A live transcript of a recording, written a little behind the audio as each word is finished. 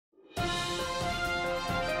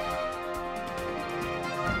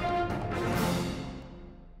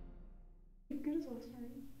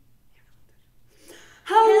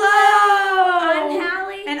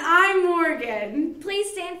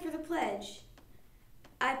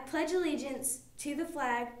I pledge allegiance to the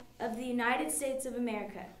flag of the United States of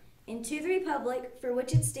America and to the republic for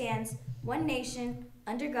which it stands, one nation,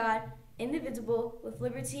 under God, indivisible, with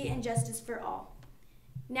liberty and justice for all.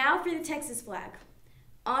 Now for the Texas flag.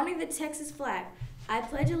 Honor the Texas flag. I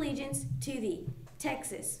pledge allegiance to thee,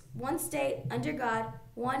 Texas, one state, under God,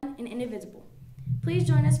 one and indivisible. Please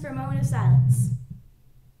join us for a moment of silence.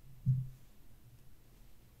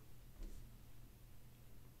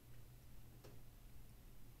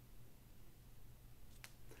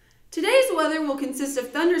 Today's weather will consist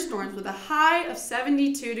of thunderstorms with a high of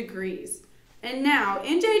 72 degrees. And now,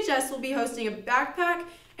 NJHS will be hosting a backpack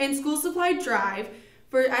and school supply drive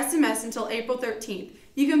for SMS until April 13th.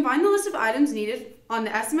 You can find the list of items needed on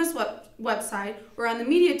the SMS website or on the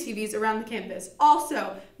media TVs around the campus.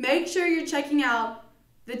 Also, make sure you're checking out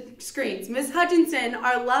the screens. Miss Hutchinson,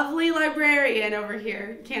 our lovely librarian over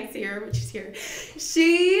here, can't see her, but she's here.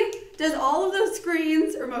 She does all of those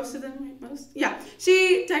screens, or most of them, right? Most? Yeah.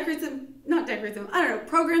 She programs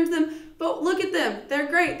them, but look at them. They're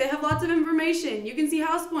great. They have lots of information. You can see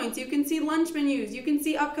house points. You can see lunch menus. You can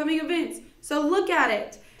see upcoming events. So look at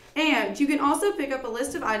it. And you can also pick up a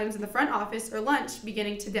list of items in the front office or lunch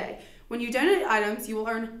beginning today. When you donate items, you will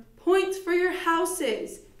earn points for your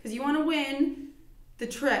houses because you want to win the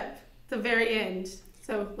trip, the very end.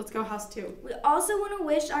 So let's go house 2. We also want to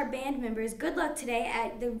wish our band members good luck today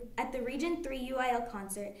at the Region 3 UIL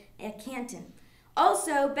concert at Canton.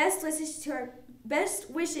 Also, best wishes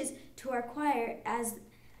to our choir as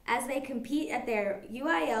they compete at their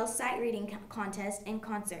UIL sight reading contest and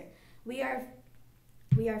concert. We are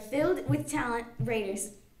filled with talented Raiders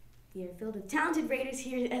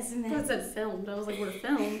here at SMS. That said filmed. I was like, we're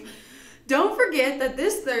filmed. Don't forget that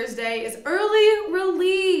this Thursday is early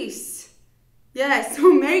release. Yes,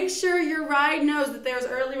 so make sure your ride knows that there's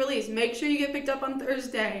early release. Make sure you get picked up on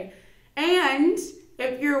Thursday. And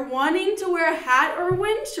if you're wanting to wear a hat or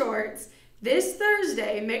wind shorts this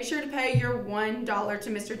Thursday, make sure to pay your $1 to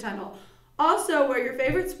Mr. Tunnel. Also, wear your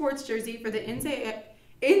favorite sports jersey for the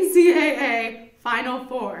NCAA Final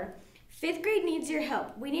Four. 5th grade needs your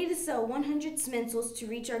help. We need to sell 100 Sminsels to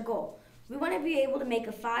reach our goal. We want to be able to make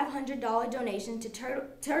a $500 donation to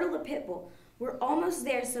Turtle the Pitbull. We're almost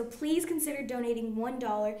there, so please consider donating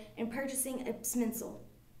 $1 and purchasing a Sminsel.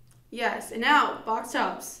 Yes, and now, box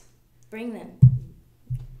tops. Bring them.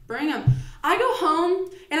 Bring them. I go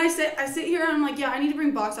home, and I sit here, and I'm like, yeah, I need to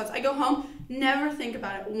bring box tops. I go home, never think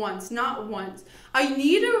about it once, not once. I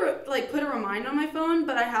need to, put a reminder on my phone,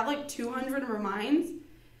 but I have, 200 reminds.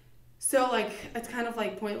 So, it's kind of,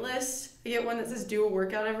 pointless. I get one that says do a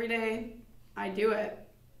workout every day. I do it.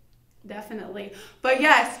 Definitely. But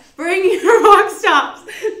yes, bring your box tops.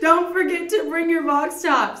 Don't forget to bring your box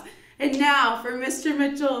tops. And now for Mr.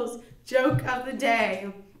 Mitchell's joke of the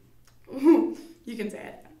day. You can say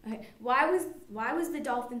it. Okay. Why was the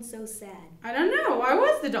dolphin so sad? I don't know. Why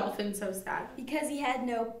was the dolphin so sad? Because he had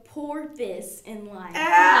no porpoise in life.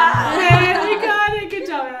 Hey, we got it. Good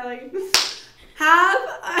job, Allie. Have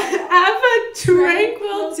a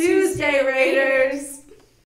tranquil Tuesday, Raiders.